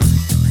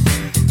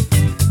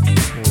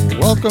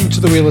Welcome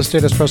to the Real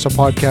Estate Espresso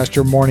Podcast,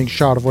 your morning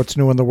shot of what's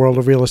new in the world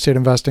of real estate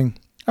investing.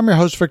 I'm your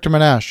host, Victor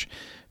Menashe.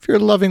 If you're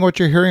loving what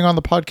you're hearing on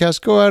the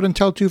podcast, go out and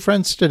tell 2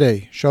 friends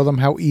today. Show them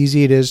how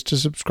easy it is to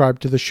subscribe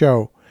to the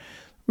show.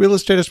 Real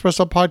Estate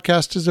Espresso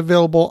Podcast is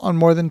available on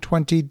more than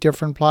 20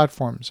 different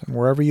platforms, and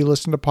wherever you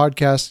listen to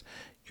podcasts,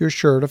 you're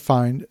sure to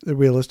find the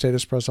Real Estate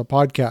Espresso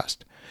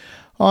Podcast.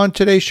 On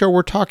today's show,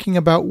 we're talking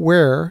about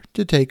where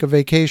to take a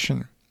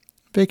vacation.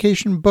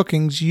 Vacation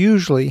bookings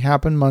usually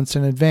happen months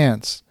in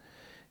advance.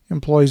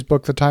 Employees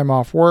book the time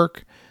off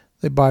work,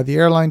 they buy the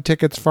airline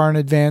tickets far in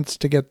advance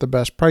to get the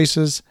best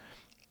prices,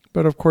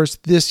 but of course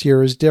this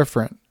year is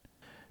different.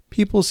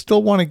 People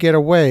still want to get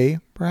away,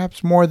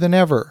 perhaps more than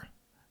ever.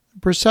 The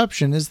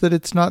perception is that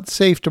it's not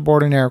safe to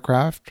board an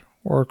aircraft,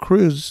 or a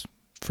cruise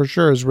for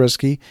sure is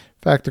risky. In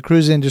fact, the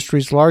cruise industry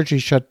is largely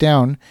shut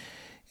down,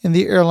 and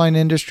the airline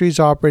industry is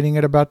operating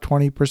at about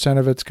 20%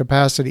 of its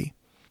capacity.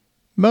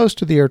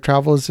 Most of the air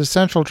travel is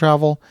essential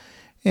travel,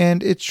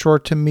 and it's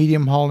short to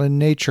medium haul in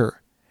nature.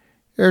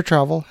 Air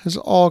travel has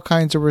all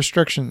kinds of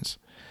restrictions.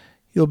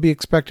 You'll be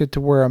expected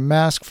to wear a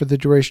mask for the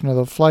duration of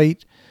the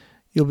flight,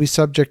 you'll be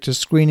subject to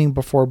screening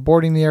before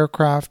boarding the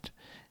aircraft,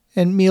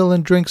 and meal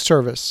and drink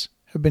service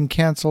have been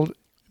canceled.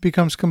 It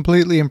becomes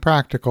completely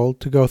impractical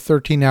to go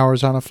 13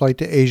 hours on a flight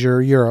to Asia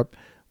or Europe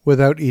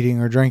without eating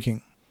or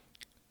drinking.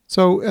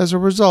 So as a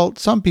result,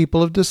 some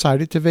people have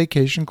decided to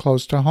vacation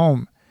close to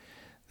home.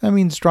 That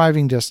means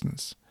driving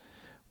distance.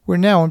 We're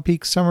now in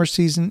peak summer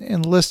season,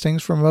 and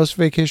listings for most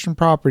vacation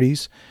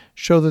properties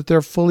show that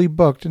they're fully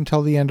booked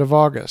until the end of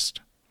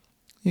August.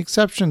 The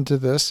exception to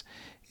this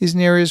is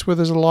in areas where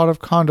there's a lot of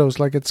condos,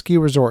 like at ski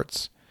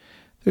resorts.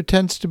 There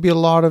tends to be a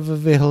lot of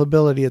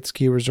availability at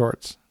ski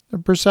resorts. The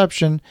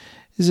perception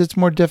is it's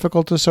more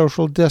difficult to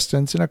social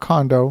distance in a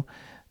condo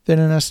than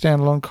in a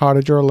standalone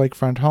cottage or a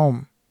lakefront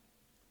home.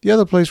 The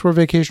other place where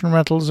vacation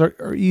rentals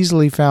are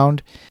easily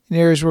found in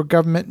areas where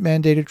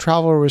government-mandated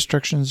travel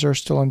restrictions are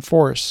still in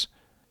force.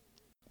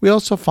 We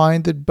also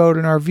find that boat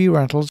and RV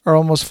rentals are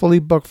almost fully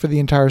booked for the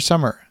entire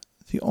summer.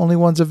 The only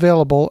ones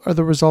available are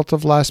the result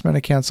of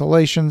last-minute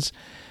cancellations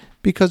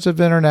because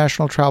of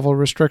international travel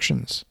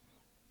restrictions.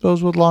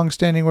 Those with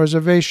long-standing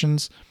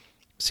reservations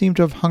seem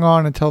to have hung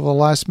on until the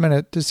last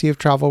minute to see if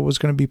travel was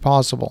going to be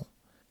possible.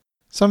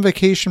 Some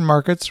vacation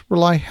markets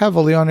rely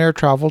heavily on air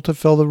travel to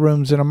fill the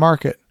rooms in a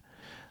market.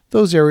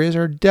 Those areas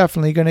are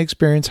definitely going to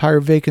experience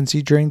higher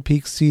vacancy during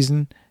peak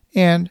season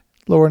and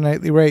lower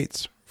nightly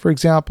rates. For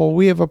example,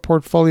 we have a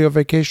portfolio of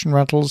vacation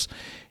rentals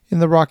in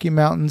the Rocky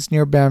Mountains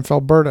near Banff,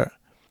 Alberta.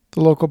 The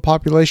local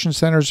population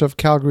centers of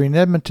Calgary and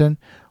Edmonton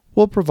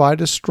will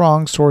provide a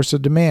strong source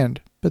of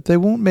demand, but they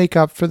won't make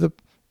up for the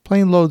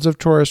plane loads of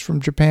tourists from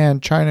Japan,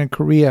 China, and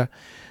Korea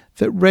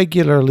that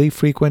regularly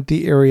frequent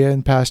the area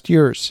in past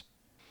years.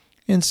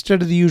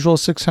 Instead of the usual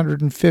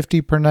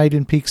 650 per night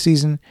in peak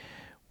season,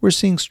 we're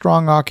seeing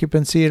strong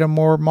occupancy at a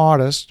more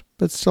modest,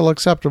 but still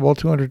acceptable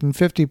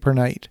 250 per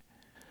night.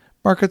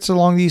 Markets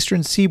along the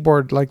eastern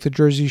seaboard, like the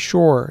Jersey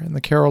Shore and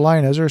the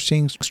Carolinas, are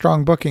seeing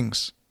strong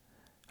bookings.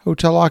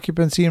 Hotel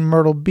occupancy in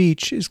Myrtle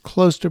Beach is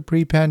close to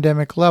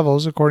pre-pandemic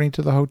levels, according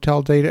to the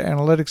hotel data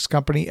analytics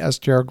company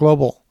STR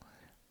Global.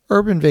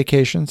 Urban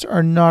vacations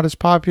are not as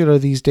popular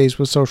these days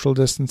with social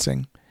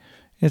distancing.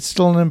 It's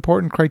still an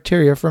important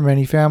criteria for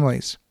many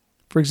families.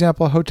 For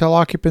example, hotel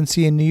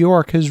occupancy in New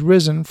York has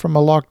risen from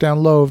a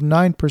lockdown low of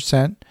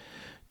 9%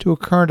 to a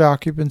current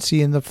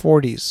occupancy in the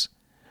 40s.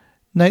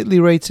 Nightly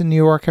rates in New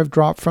York have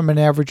dropped from an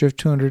average of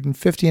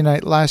 $250 a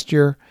night last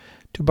year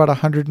to about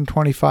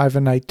 $125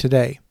 a night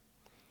today.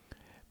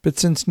 But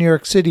since New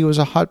York City was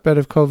a hotbed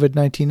of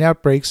COVID-19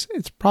 outbreaks,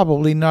 it's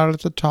probably not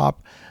at the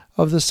top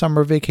of the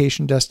summer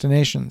vacation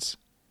destinations.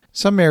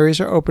 Some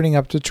areas are opening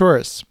up to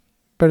tourists,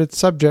 but it's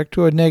subject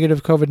to a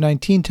negative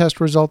COVID-19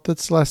 test result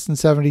that's less than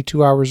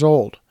 72 hours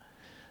old.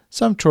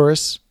 Some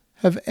tourists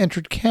have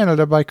entered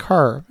Canada by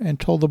car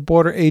and told the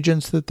border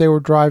agents that they were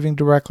driving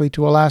directly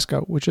to Alaska,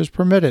 which is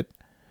permitted.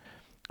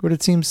 But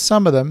it seems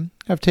some of them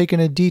have taken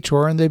a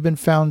detour and they've been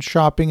found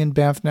shopping in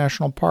Banff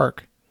National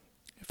Park.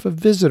 If a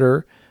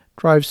visitor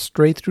drives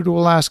straight through to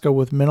Alaska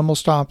with minimal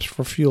stops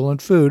for fuel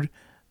and food,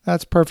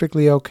 that's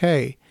perfectly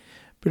okay.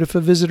 But if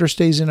a visitor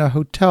stays in a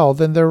hotel,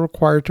 then they're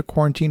required to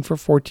quarantine for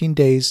 14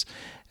 days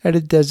at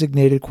a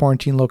designated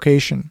quarantine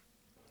location.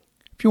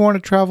 If you want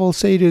to travel,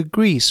 say, to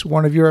Greece,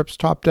 one of Europe's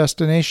top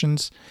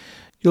destinations,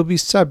 you'll be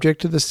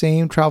subject to the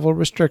same travel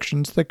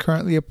restrictions that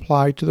currently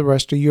apply to the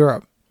rest of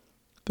Europe.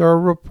 There are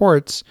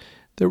reports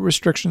that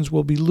restrictions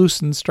will be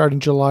loosened starting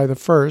July the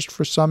 1st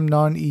for some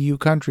non-EU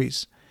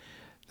countries.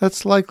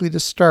 That's likely to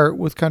start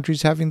with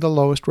countries having the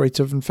lowest rates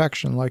of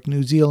infection, like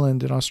New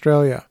Zealand and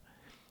Australia.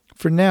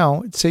 For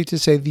now, it's safe to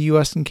say the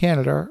US and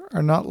Canada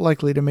are not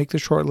likely to make the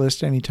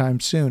shortlist anytime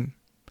soon.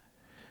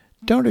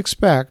 Don't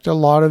expect a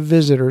lot of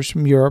visitors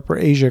from Europe or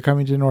Asia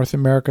coming to North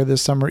America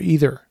this summer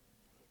either.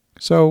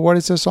 So what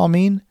does this all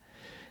mean?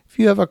 If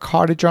you have a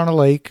cottage on a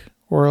lake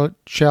or a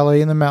chalet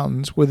in the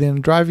mountains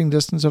within driving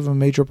distance of a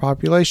major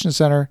population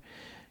center,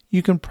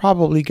 you can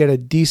probably get a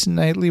decent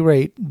nightly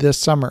rate this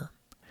summer.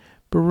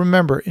 But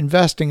remember,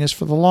 investing is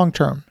for the long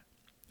term.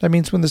 That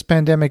means when this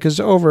pandemic is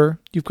over,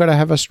 you've got to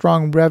have a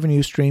strong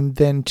revenue stream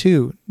then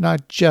too,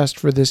 not just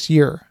for this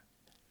year.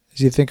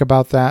 As you think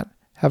about that,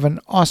 have an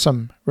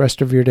awesome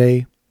rest of your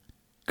day.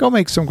 Go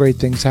make some great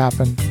things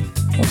happen.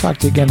 We'll talk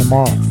to you again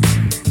tomorrow.